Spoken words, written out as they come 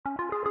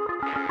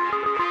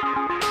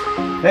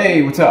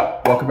Hey, what's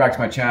up? Welcome back to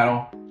my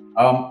channel.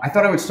 I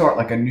thought I would start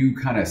like a new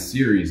kind of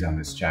series on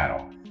this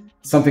channel.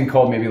 Something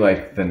called maybe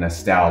like the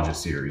Nostalgia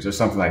series or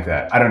something like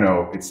that. I don't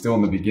know, it's still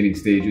in the beginning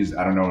stages.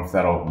 I don't know if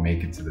that'll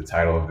make it to the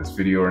title of this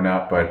video or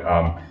not, but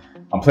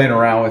I'm playing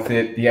around with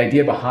it. The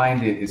idea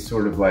behind it is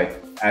sort of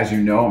like, as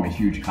you know, I'm a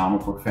huge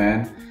comic book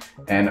fan,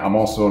 and I'm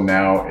also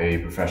now a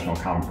professional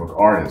comic book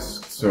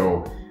artist.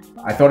 So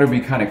I thought it'd be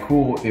kind of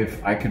cool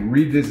if I could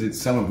revisit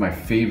some of my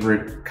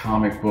favorite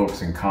comic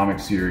books and comic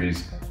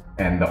series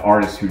and the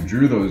artists who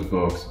drew those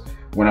books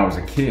when I was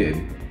a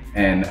kid,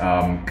 and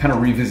kind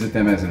of revisit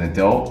them as an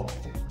adult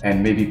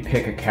and maybe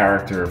pick a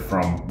character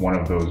from one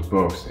of those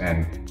books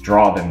and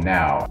draw them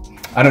now.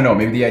 I don't know,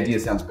 maybe the idea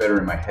sounds better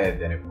in my head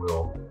than it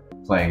will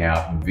playing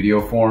out in video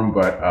form,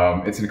 but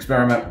it's an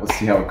experiment. Let's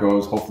see how it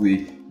goes. Hopefully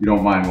you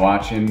don't mind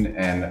watching,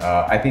 and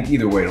I think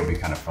either way it'll be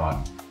kind of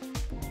fun.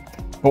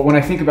 But when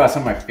I think about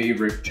some of my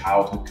favorite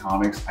childhood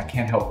comics, I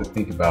can't help but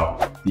think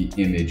about the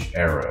Image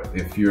era.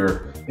 If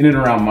you're in and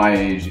around my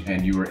age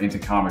and you were into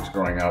comics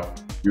growing up,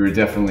 you were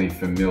definitely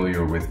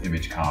familiar with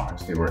Image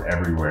comics. They were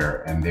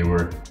everywhere, and they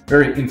were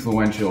very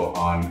influential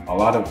on a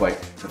lot of like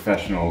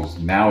professionals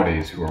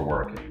nowadays who are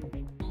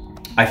working.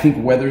 I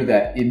think whether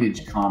that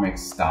Image comic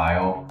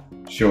style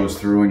shows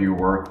through in your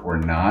work or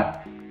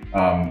not,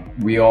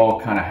 we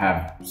all kind of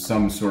have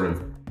some sort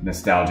of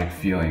nostalgic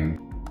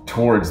feeling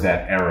towards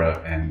that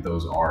era and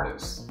those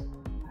artists.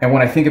 And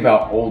when I think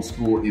about old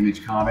school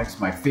Image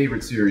comics, my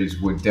favorite series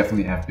would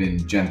definitely have been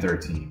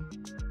Gen13.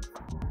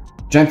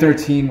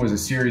 Gen13 was a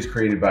series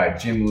created by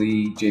Jim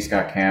Lee,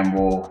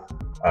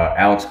 J.ScottCampbell,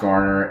 Alex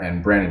Garner,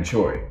 and Brandon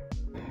Choi.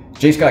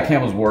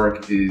 J.ScottCampbell's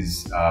work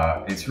is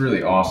it's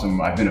really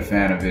awesome. I've been a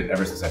fan of it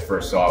ever since I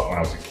first saw it when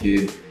I was a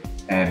kid.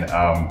 And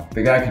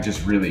the guy could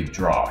just really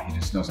draw. He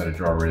just knows how to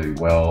draw really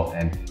well.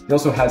 And he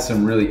also has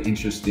some really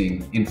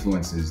interesting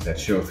influences that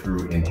show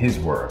through in his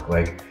work,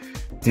 like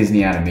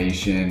Disney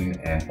animation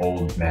and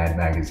old Mad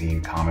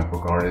Magazine comic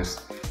book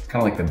artists. It's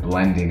kind of like the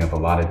blending of a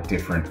lot of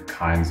different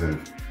kinds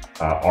of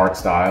art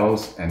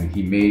styles. And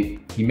he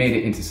made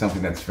it into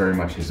something that's very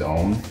much his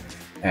own.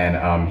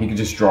 And he can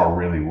just draw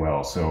really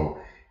well. So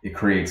it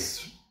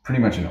creates pretty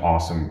much an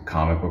awesome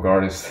comic book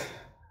artist.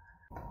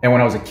 And when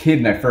I was a kid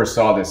and I first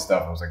saw this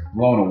stuff, I was like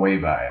blown away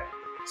by it.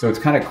 So it's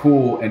kind of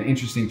cool and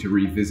interesting to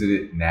revisit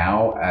it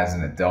now as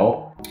an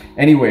adult.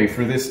 Anyway,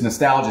 for this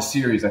nostalgia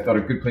series, I thought a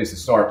good place to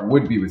start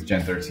would be with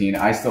Gen13.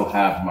 I still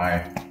have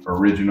my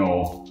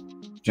original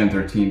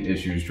Gen13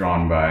 issues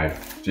drawn by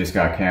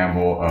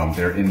J.ScottCampbell.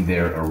 They're in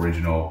their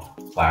original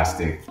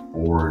plastic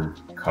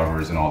board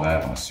covers and all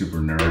that. I'm a super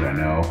nerd, I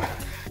know.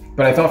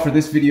 But I thought for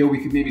this video, we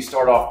could maybe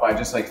start off by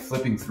just like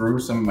flipping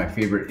through some of my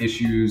favorite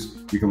issues.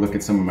 We could look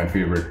at some of my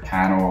favorite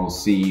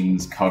panels,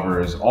 scenes,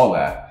 covers, all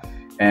that.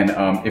 And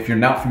if you're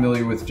not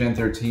familiar with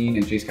Gen13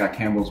 and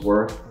J.ScottCampbell's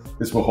work,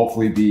 this will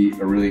hopefully be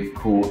a really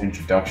cool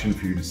introduction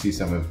for you to see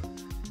some of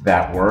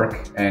that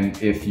work.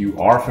 And if you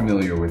are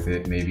familiar with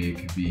it, maybe it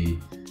could be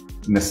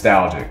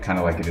nostalgic, kind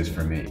of like it is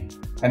for me.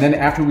 And then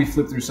after we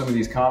flip through some of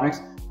these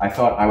comics, I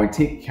thought I would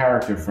take a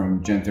character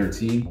from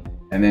Gen13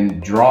 and then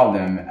draw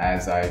them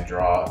as I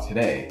draw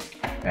today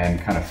and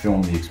kind of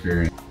film the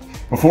experience.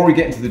 Before we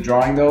get into the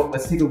drawing though,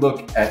 let's take a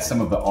look at some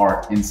of the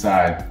art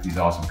inside these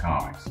awesome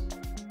comics.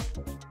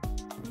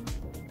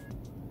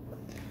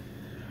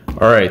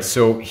 All right,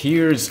 so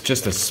here's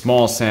just a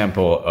small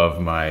sample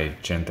of my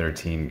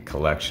Gen13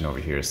 collection over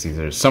here. See,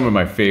 there's some of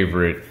my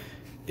favorite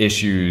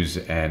issues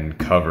and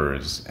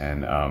covers,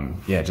 and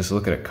yeah, just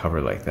look at a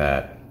cover like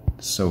that.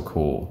 So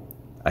cool.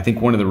 I think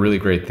one of the really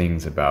great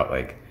things about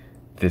like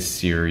this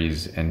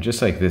series and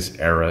just like this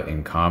era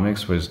in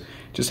comics was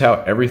just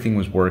how everything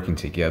was working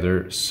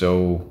together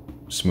so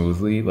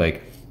smoothly.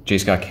 Like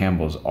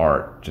J.ScottCampbell's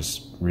art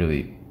just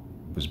really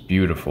was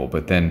beautiful,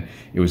 but then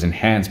it was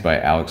enhanced by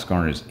Alex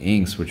Garner's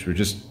inks, which were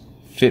just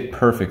fit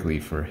perfectly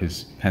for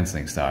his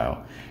penciling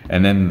style.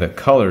 And then the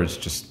colors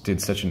just did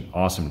such an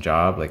awesome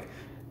job. Like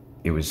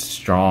it was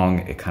strong,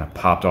 it kind of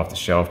popped off the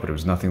shelf, but it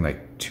was nothing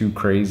like too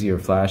crazy or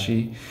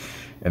flashy.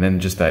 And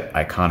then just that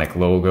iconic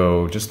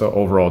logo, just the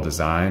overall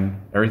design,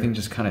 everything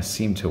just kind of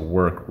seemed to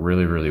work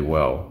really, really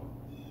well.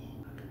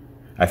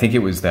 I think it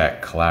was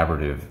that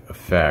collaborative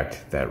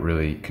effect that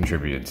really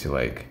contributed to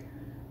like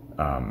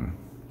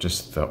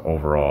just the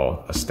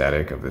overall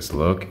aesthetic of this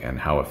look and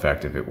how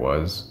effective it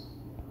was.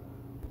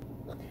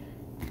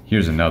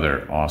 Here's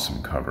another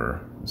awesome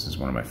cover. This is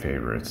one of my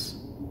favorites.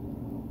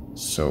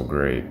 So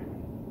great.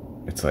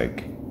 It's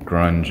like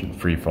grunge and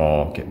free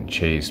fall, getting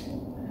chased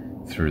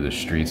through the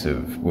streets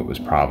of what was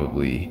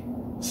probably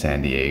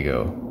San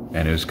Diego.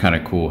 And it was kind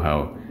of cool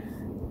how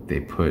they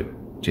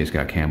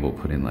J.ScottCampbell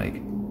put in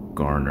like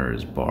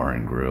Garner's Bar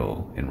and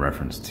Grill in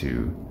reference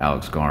to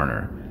Alex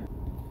Garner.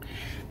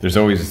 There's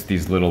always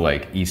these little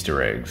like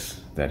Easter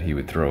eggs that he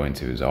would throw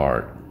into his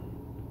art.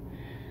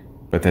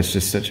 But that's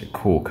just such a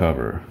cool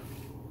cover.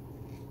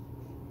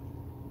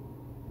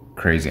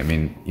 Crazy. I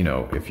mean, you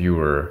know, if you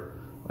were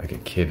like a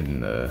kid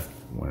in the,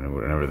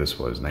 whenever this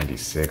was,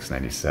 96,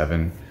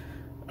 97,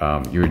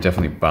 you were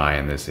definitely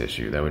buying this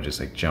issue. That would just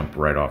like jump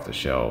right off the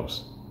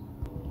shelves.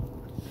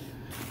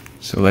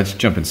 So let's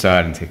jump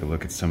inside and take a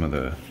look at some of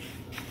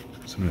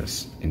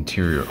this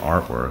interior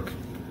artwork.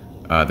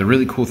 The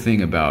really cool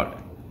thing about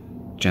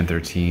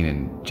Gen13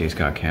 and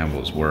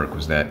J.ScottCampbell's work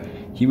was that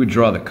he would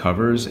draw the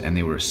covers and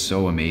they were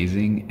so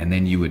amazing, and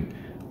then you would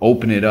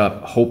open it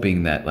up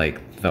hoping that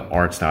like the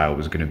art style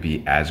was going to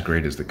be as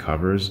great as the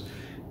covers,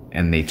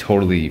 and they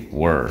totally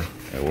were,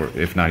 or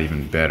if not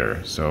even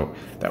better. So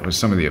that was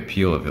some of the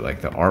appeal of it.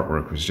 Like the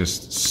artwork was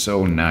just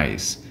so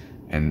nice,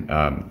 and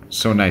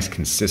so nice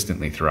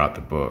consistently throughout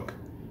the book.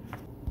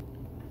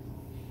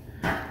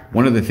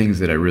 One of the things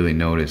that I really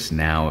notice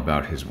now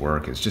about his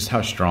work is just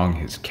how strong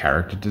his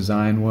character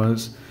design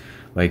was.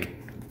 Like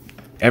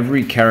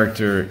every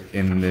character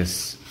in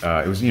this,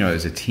 it was, you know,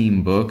 it's a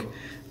team book,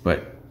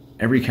 but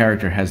every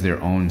character has their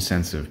own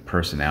sense of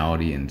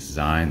personality and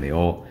design. They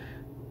all,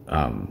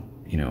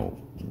 you know,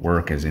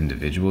 work as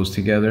individuals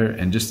together,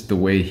 and just the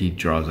way he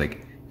draws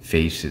like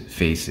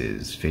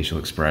faces, facial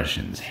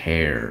expressions,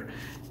 hair,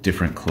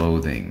 different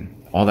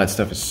clothing, all that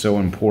stuff is so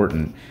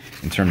important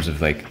in terms of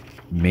like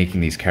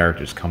making these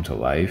characters come to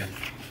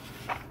life.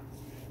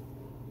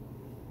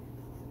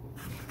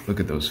 Look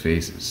at those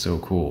faces, so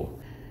cool.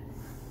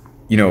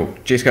 You know,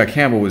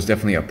 J.ScottCampbell was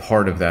definitely a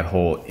part of that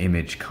whole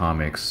Image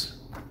Comics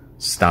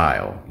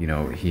style. You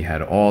know, he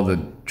had all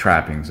the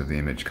trappings of the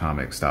Image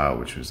Comics style,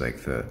 which was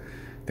like the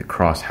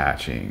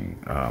cross-hatching,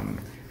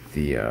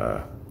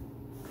 the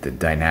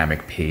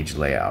dynamic page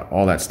layout,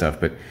 all that stuff.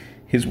 But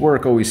his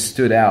work always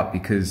stood out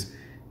because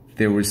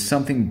there was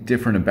something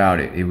different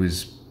about it. It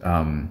was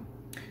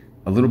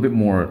a little bit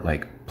more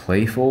like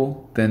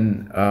playful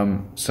than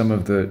some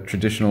of the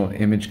traditional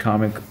Image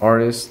comic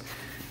artists.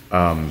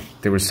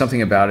 There was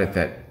something about it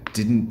that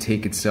didn't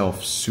take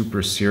itself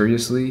super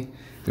seriously.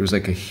 There was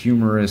like a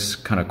humorous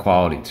kind of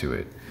quality to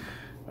it.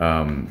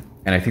 And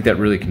I think that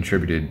really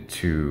contributed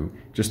to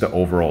just the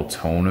overall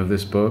tone of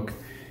this book.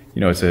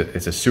 You know, it's a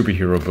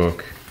superhero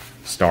book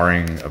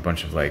starring a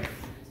bunch of like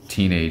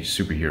teenage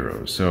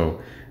superheroes. So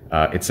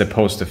it's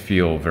supposed to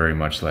feel very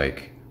much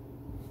like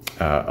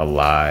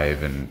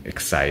alive and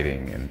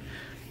exciting, and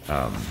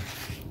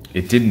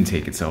it didn't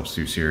take itself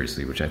too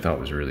seriously, which I thought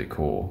was really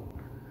cool.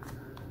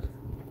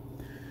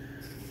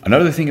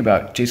 Another thing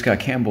about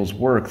J.ScottCampbell's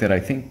work that I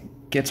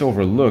think gets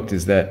overlooked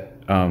is that,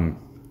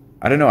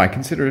 I don't know, I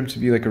consider him to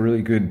be like a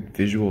really good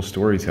visual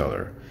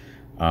storyteller.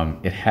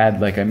 It had,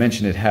 like I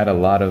mentioned, it had a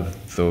lot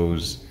of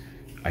those,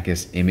 I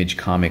guess, Image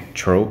comic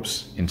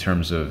tropes in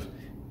terms of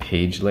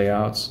page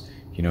layouts.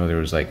 You know, there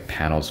was like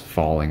panels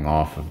falling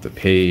off of the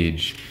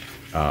page,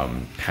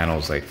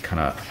 panels like kind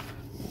of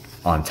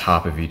on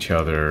top of each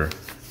other,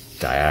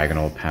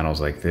 diagonal panels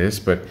like this,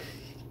 but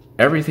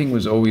everything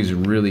was always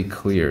really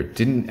clear.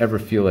 Didn't ever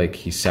feel like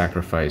he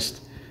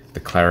sacrificed the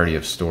clarity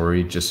of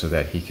story just so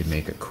that he could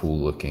make a cool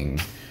looking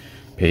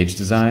page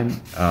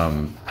design.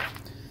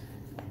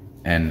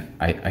 And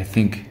I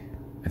think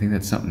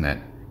that's something that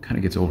kind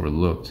of gets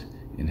overlooked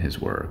in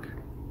his work.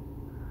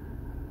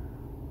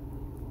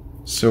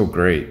 So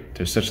great.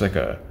 There's such like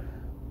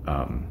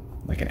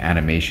an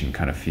animation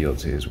kind of feel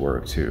to his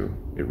work too.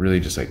 It really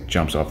just like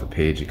jumps off the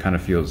page. It kind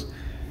of feels,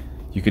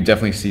 you could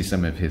definitely see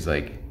some of his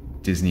like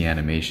Disney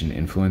animation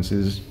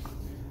influences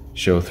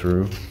show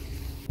through.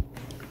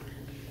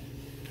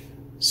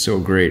 So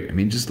great. I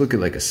mean, just look at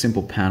like a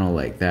simple panel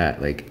like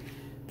that. Like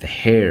the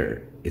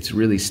hair, it's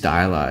really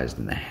stylized,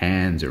 and the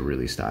hands are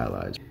really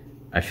stylized.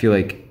 I feel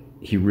like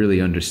he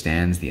really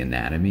understands the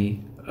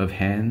anatomy of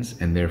hands,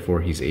 and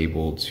therefore he's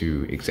able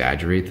to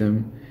exaggerate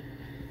them.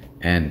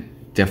 And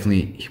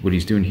definitely what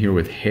he's doing here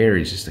with hair,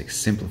 he's just like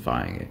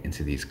simplifying it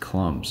into these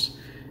clumps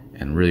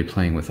and really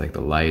playing with like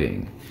the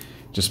lighting.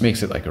 Just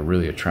makes it like a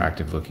really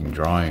attractive looking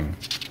drawing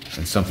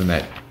and something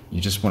that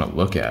you just want to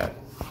look at.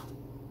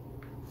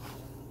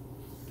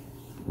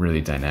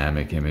 Really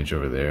dynamic image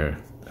over there.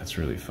 That's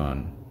really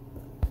fun.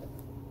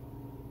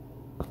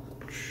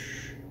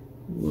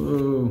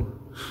 Whoa.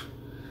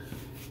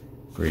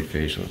 Great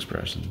facial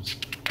expressions.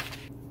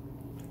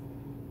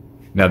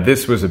 Now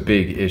this was a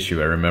big issue,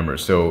 I remember.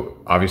 So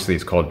obviously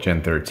it's called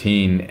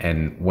Gen13,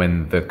 and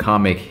when the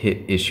comic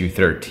hit issue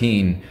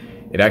 13,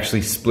 it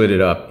actually split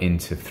it up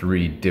into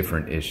 3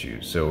 different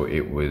issues. So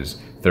it was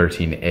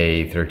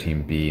 13A,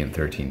 13B, and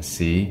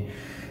 13C.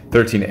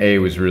 13A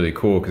was really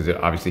cool because it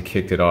obviously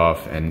kicked it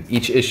off, and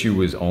each issue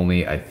was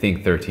only, I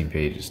think, 13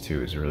 pages too.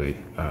 It was a really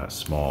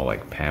small,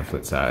 like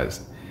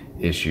pamphlet-sized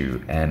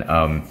issue. And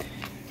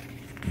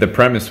the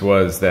premise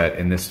was that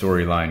in this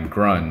storyline,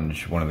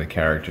 Grunge, one of the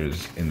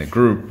characters in the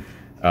group,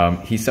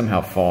 he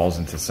somehow falls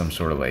into some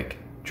sort of like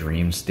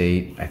dream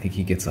state. I think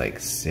he gets like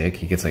sick.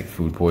 He gets like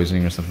food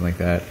poisoning or something like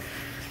that.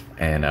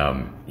 And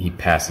he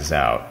passes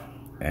out.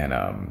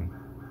 And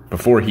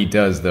before he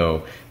does,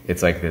 though,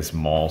 it's like this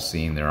mall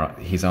scene.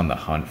 He's on the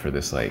hunt for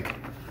this like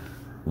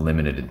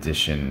limited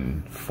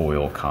edition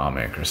foil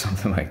comic or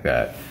something like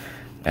that.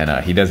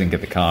 And he doesn't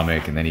get the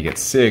comic, and then he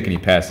gets sick and he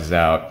passes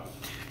out.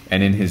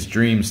 And in his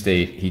dream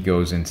state, he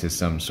goes into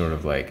some sort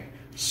of like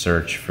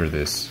search for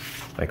this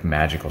like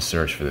magical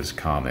search for this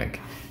comic,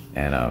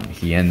 and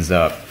he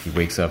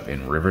wakes up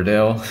in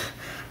Riverdale,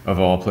 of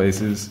all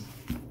places.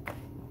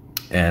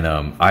 And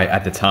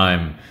at the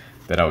time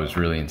that I was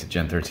really into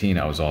Gen 13,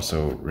 I was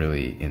also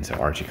really into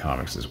Archie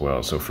comics as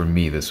well. So for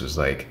me, this was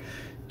like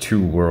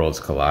two worlds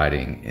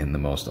colliding in the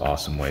most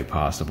awesome way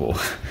possible.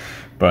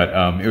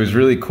 But it was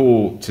really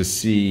cool to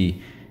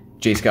see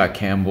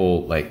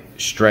J.ScottCampbell like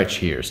stretch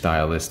here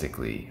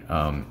stylistically.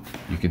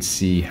 You could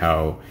see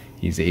how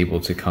he's able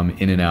to come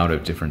in and out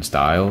of different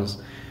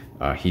styles.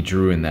 He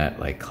drew in that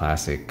like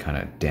classic kind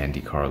of Dan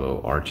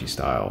DiCarlo Archie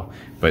style,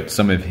 but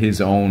some of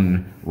his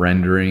own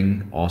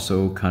rendering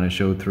also kind of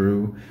showed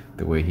through.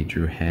 The way he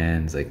drew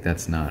hands, like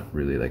that's not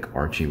really like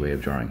Archie way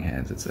of drawing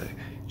hands, it's a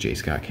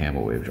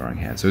J.ScottCampbell way of drawing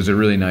hands. So it was a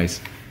really nice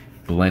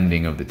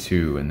blending of the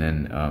two. And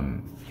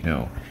then, you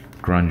know,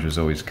 grunge was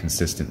always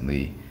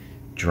consistently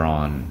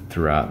drawn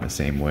throughout in the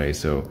same way.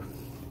 So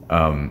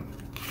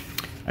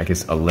I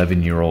guess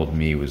 11-year-old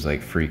me was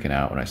like freaking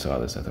out when I saw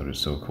this. I thought it was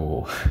so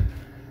cool.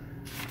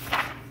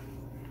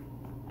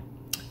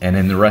 And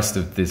then the rest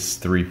of this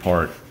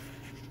 3-part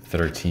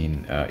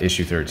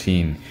issue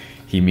 13,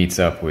 he meets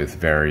up with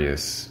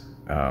various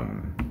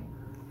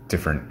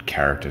different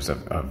characters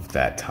of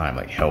that time,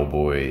 like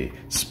Hellboy,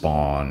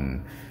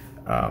 Spawn,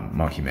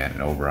 Monkey Man,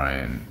 and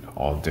O'Brien,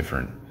 all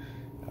different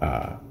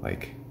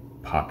like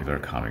popular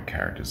comic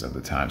characters of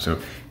the time. So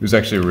it was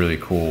actually a really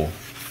cool,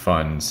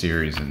 fun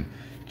series. And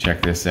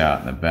check this out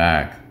in the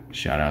back.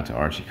 Shout out to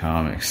Archie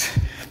Comics.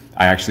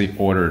 I actually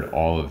ordered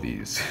all of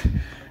these.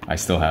 I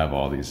still have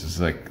all these. This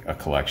is like a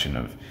collection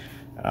of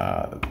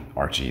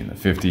Archie in the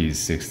 50s,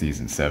 60s,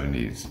 and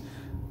 70s.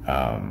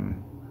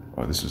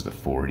 Oh, this was the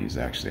 40s,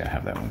 actually. I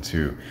have that one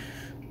too.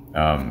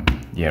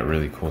 Yeah,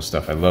 really cool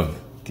stuff. I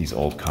love these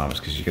old comics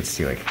because you get to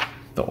see like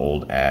the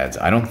old ads.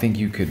 I don't think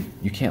you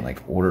can't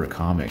like order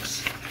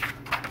comics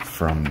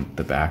from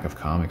the back of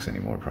comics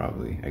anymore,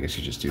 probably. I guess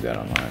you just do that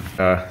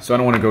online. So I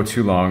don't want to go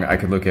too long. I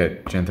could look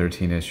at Gen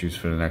 13 issues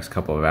for the next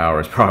couple of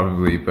hours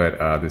probably,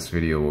 but this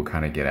video will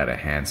kind of get out of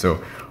hand. So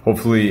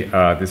hopefully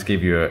this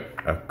gave you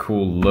a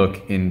cool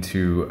look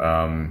into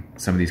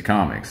some of these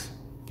comics.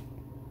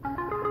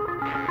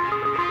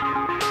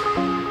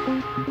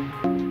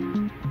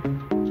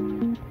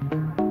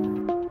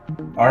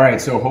 All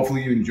right, so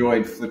hopefully you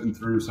enjoyed flipping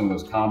through some of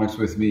those comics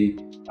with me.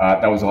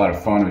 That was a lot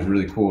of fun. It was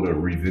really cool to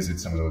revisit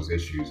some of those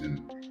issues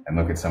and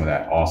look at some of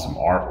that awesome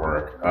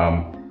artwork.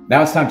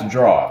 Now it's time to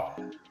draw.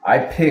 I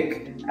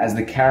pick, as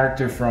the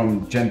character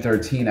from Gen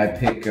 13, I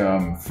pick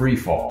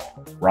Freefall.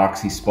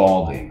 Roxy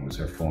Spaulding was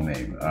her full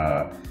name.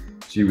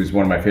 She was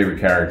one of my favorite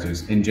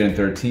characters in Gen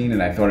 13,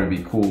 and I thought it'd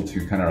be cool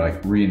to kind of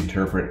like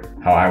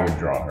reinterpret how I would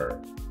draw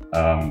her.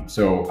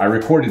 So I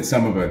recorded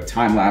some of a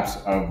time lapse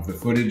of the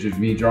footage of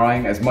me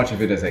drawing, as much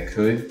of it as I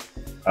could.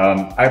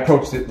 I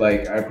approached it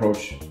like I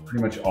approach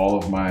pretty much all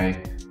of my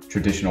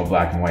traditional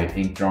black and white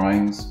ink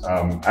drawings.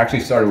 I actually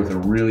started with a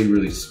really,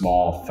 really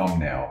small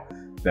thumbnail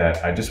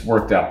that I just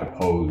worked out the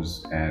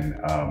pose and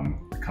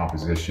the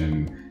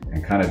composition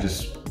and kind of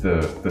just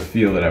the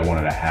feel that I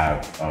wanted to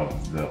have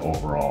of the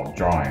overall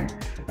drawing.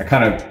 I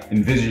kind of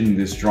envisioned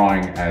this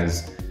drawing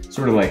as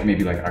sort of like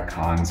maybe like a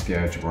con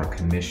sketch or a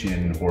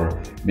commission,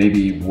 or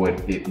maybe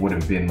what it would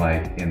have been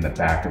like in the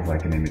back of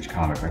like an Image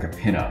comic, like a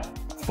pinup,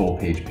 full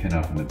page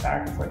pinup in the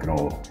back of like an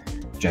old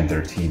Gen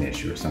 13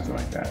 issue or something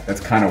like that. That's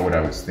kind of what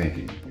I was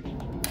thinking.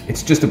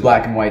 It's just a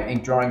black and white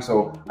ink drawing,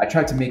 so I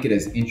tried to make it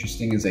as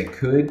interesting as I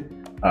could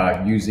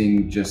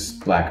using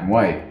just black and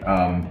white.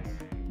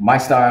 My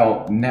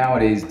style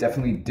nowadays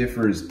definitely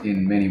differs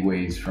in many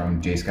ways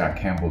from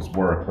J.ScottCampbell's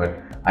work, but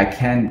I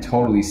can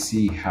totally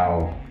see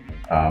how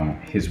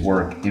his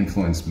work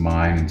influenced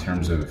mine in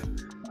terms of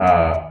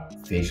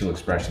facial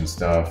expression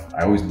stuff.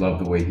 I always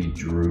loved the way he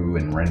drew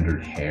and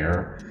rendered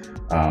hair.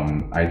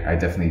 I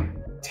definitely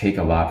take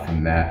a lot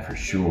from that for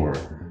sure.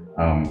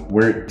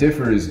 Where it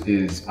differs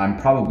is I'm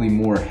probably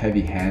more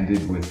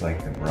heavy-handed with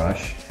like the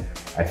brush.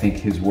 I think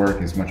his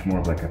work is much more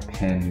of like a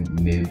pen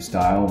nib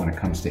style when it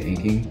comes to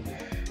inking.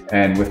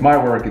 And with my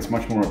work, it's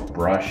much more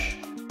brush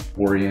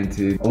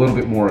oriented, a little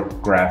bit more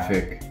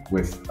graphic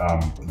with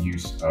the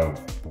use of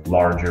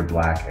larger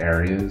black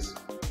areas.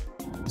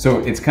 So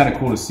it's kind of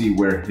cool to see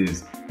where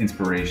his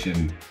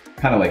inspiration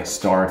kind of like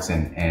starts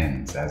and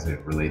ends as it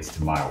relates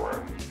to my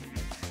work.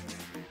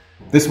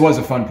 This was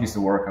a fun piece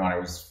to work on. It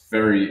was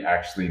very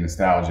actually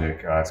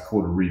nostalgic. It's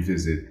cool to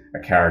revisit a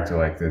character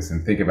like this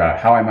and think about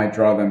how I might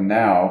draw them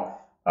now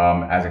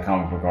as a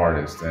comic book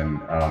artist. And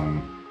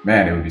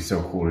man, it would be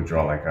so cool to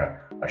draw like a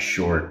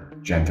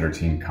short Gen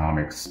 13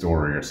 comic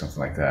story or something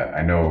like that.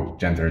 I know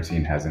Gen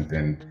 13 hasn't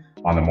been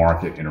on the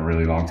market in a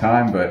really long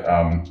time, but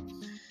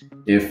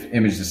if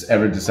Image just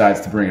ever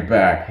decides to bring it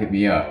back, hit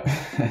me up.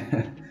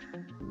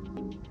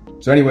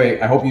 So anyway,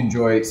 I hope you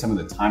enjoy some of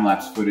the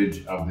time-lapse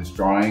footage of this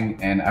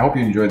drawing, and I hope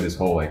you enjoyed this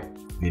whole like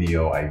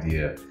video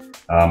idea.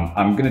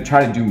 I'm gonna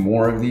try to do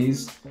more of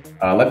these.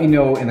 Let me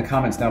know in the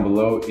comments down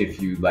below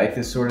if you like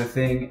this sort of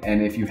thing,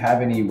 and if you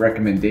have any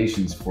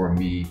recommendations for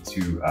me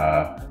to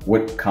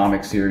what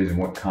comic series and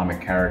what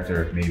comic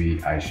character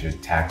maybe I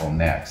should tackle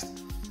next.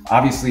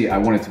 Obviously, I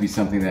want it to be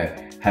something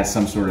that has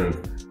some sort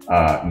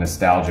of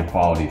nostalgia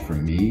quality for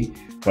me.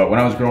 But when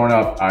I was growing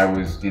up, I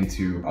was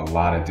into a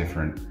lot of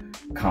different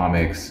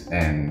comics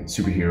and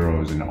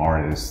superheroes and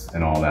artists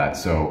and all that.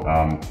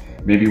 So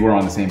maybe we're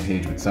on the same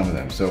page with some of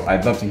them. So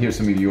I'd love to hear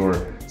some of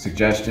your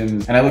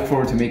suggestions, and I look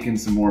forward to making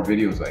some more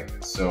videos like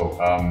this. So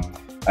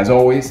as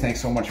always,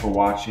 thanks so much for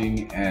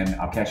watching, and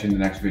I'll catch you in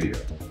the next video.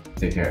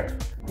 Take care.